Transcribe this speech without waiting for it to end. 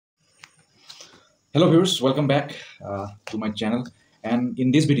Hello viewers, welcome back to my channel, and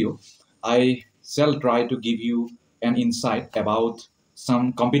in this video I shall try to give you an insight about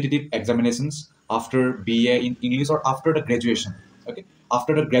some competitive examinations after BA in English or after the graduation. Okay,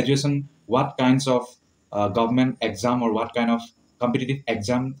 after the graduation, what kinds of government exam or what kind of competitive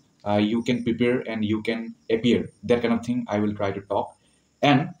exam you can prepare and you can appear, that kind of thing I will try to talk.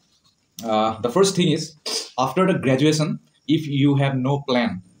 And the first thing is, after the graduation, if you have no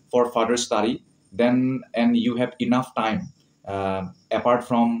plan for further study, then and you have enough time apart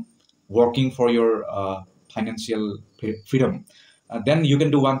from working for your financial freedom, then you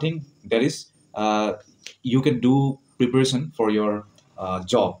can do one thing, that is you can do preparation for your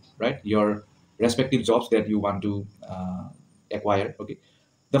job, right? Your respective jobs that you want to acquire. Okay,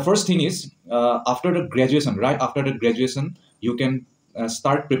 the first thing is, after the graduation, right after the graduation, you can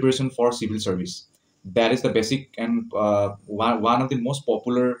start preparation for civil service. That is the basic and one of the most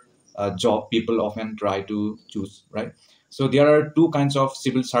popular job people often try to choose, right? So there are two kinds of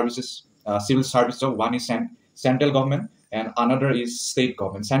civil service job. One is central government and another is state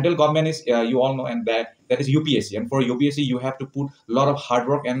government. Central government is, you all know, and that is UPSC, and for UPSC you have to put a lot of hard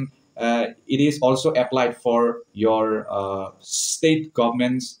work, and it is also applied for your state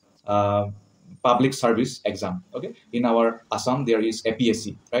government's public service exam. Okay, in our Assam there is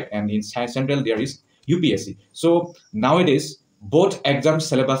APSC, right, and in central there is UPSC. So nowadays both exam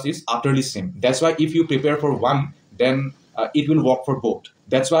syllabus is utterly same. That's why if you prepare for one, then it will work for both.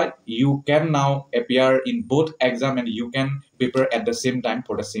 That's why you can now appear in both exam and you can prepare at the same time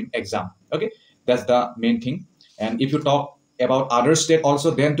for the same exam. Okay, that's the main thing. And if you talk about other state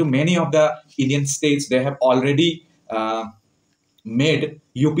also, then to many of the Indian states, they have already made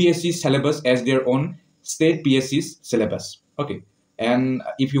UPSC syllabus as their own state PSC's syllabus. Okay, and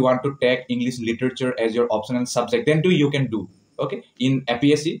if you want to take English literature as your optional subject, then too you can do. Okay, in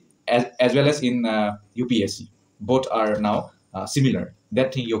APSC as well as in UPSC, both are now similar.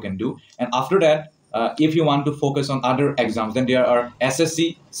 That thing you can do. And after that, if you want to focus on other exams, then there are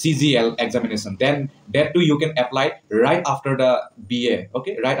SSC CGL examination. Then that too you can apply right after the BA.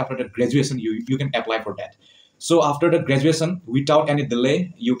 Okay, right after the graduation, you can apply for that. So after the graduation, without any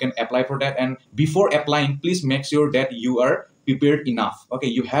delay, you can apply for that. And before applying, please make sure that you are prepared enough. Okay,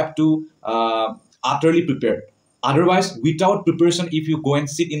 you have to utterly prepared. Otherwise, without preparation, if you go and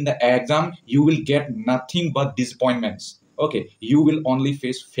sit in the exam, you will get nothing but disappointments. Okay, you will only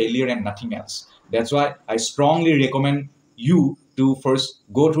face failure and nothing else. That's why I strongly recommend you to first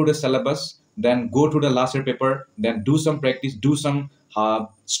go through the syllabus, then go through the last year paper, then do some practice, do some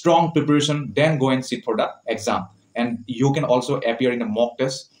strong preparation, then go and sit for the exam. And you can also appear in a mock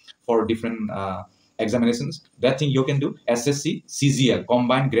test for different examinations. That thing you can do. SSC CGL,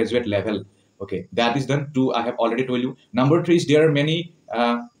 combined graduate level. Okay, that is done. Two, I have already told you. Number three is, there are many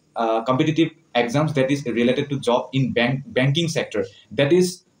competitive exams that is related to job in banking sector. That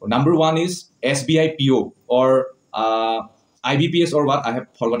is, number one is SBI PO or IBPS, or what I have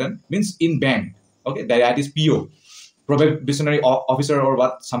forgotten, means in bank. Okay, that is PO, probationary officer, or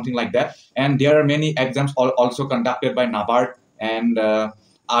what, something like that. And there are many exams also conducted by NABARD and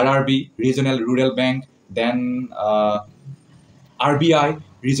RRB, Regional Rural Bank, then RBI,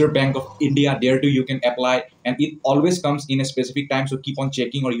 Reserve Bank of India. There too you can apply, and it always comes in a specific time, so keep on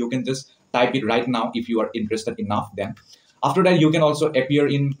checking, or you can just type it right now if you are interested enough. Then after that, you can also appear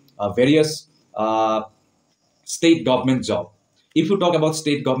in various state government job. If you talk about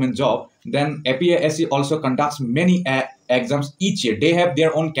state government job, then APSC also conducts many exams each year. They have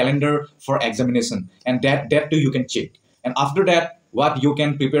their own calendar for examination, and that too you can check. And after that, what you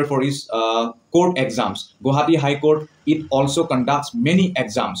can prepare for is court exams. Guwahati High Court, it also conducts many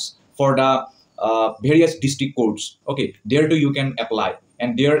exams for the various district courts. Okay, there too you can apply,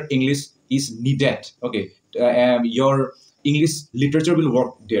 and their English is needed. Okay, your English literature will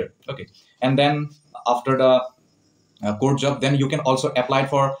work there. Okay, and then after the court job, then you can also apply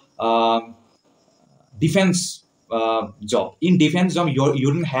for defense job. In defense job,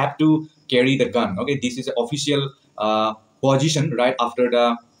 you don't have to carry the gun. Okay, this is an official position. Right after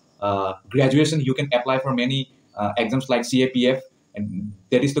the graduation, you can apply for many exams like CAPF, and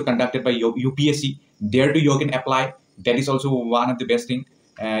that is conducted by UPSC. There too you can apply. That is also one of the best thing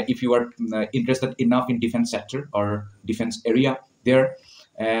if you are interested enough in defense sector or defense area there.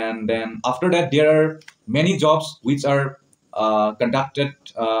 And then after that, there are many jobs which are conducted,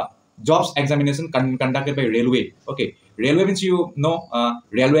 jobs examination conducted by railway. Okay, railway means, you know,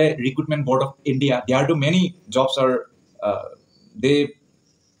 Railway Recruitment Board of India. There are too many jobs are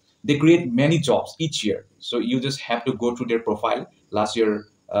they create many jobs each year. So you just have to go through their profile, last year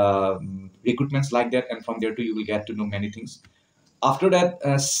recruitments like that, and from there too you will get to know many things. After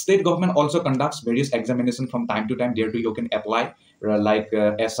that, state government also conducts various examination from time to time. There too you can apply, like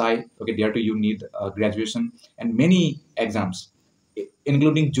SI. Okay, there too you need graduation, and many exams,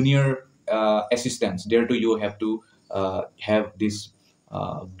 including junior assistants. There too you have to have this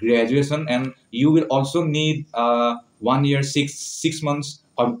graduation, and you will also need 1 year, six months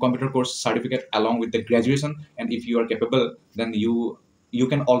computer course certificate along with the graduation. And if you are capable, then you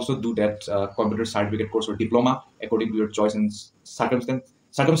can also do that computer certificate course or diploma according to your choice and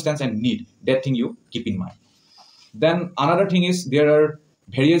circumstance and need. That thing you keep in mind. Then another thing is there are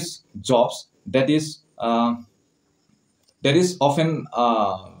various jobs that is often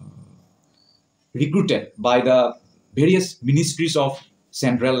recruited by the various ministries of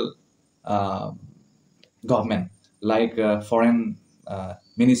central uh, government, like foreign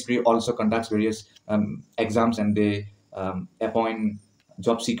ministry also conducts various exams, and they appoint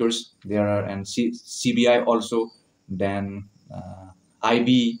job seekers there are, and CBI also, then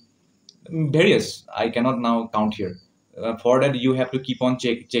IB, various I cannot now count here. For that you have to keep on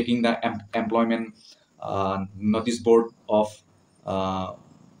checking the employment notice board of a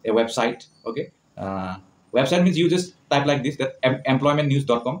website. Okay, website means you just type like this, that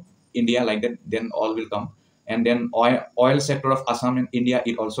employmentnews.com India, like that, then all will come. And then oil sector of Assam in India,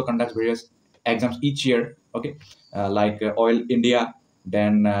 it also conducts various exams each year. Okay, like Oil India,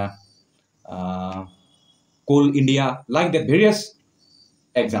 then uh, Coal India, like that, various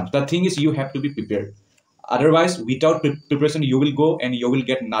exams. The thing is you have to be prepared. Otherwise, without preparation, you will go and you will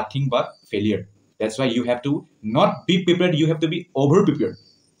get nothing but failure. That's why you have to not be prepared. You have to be over prepared.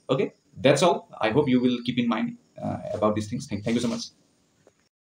 Okay, that's all. I hope you will keep in mind about these things. Thank you so much.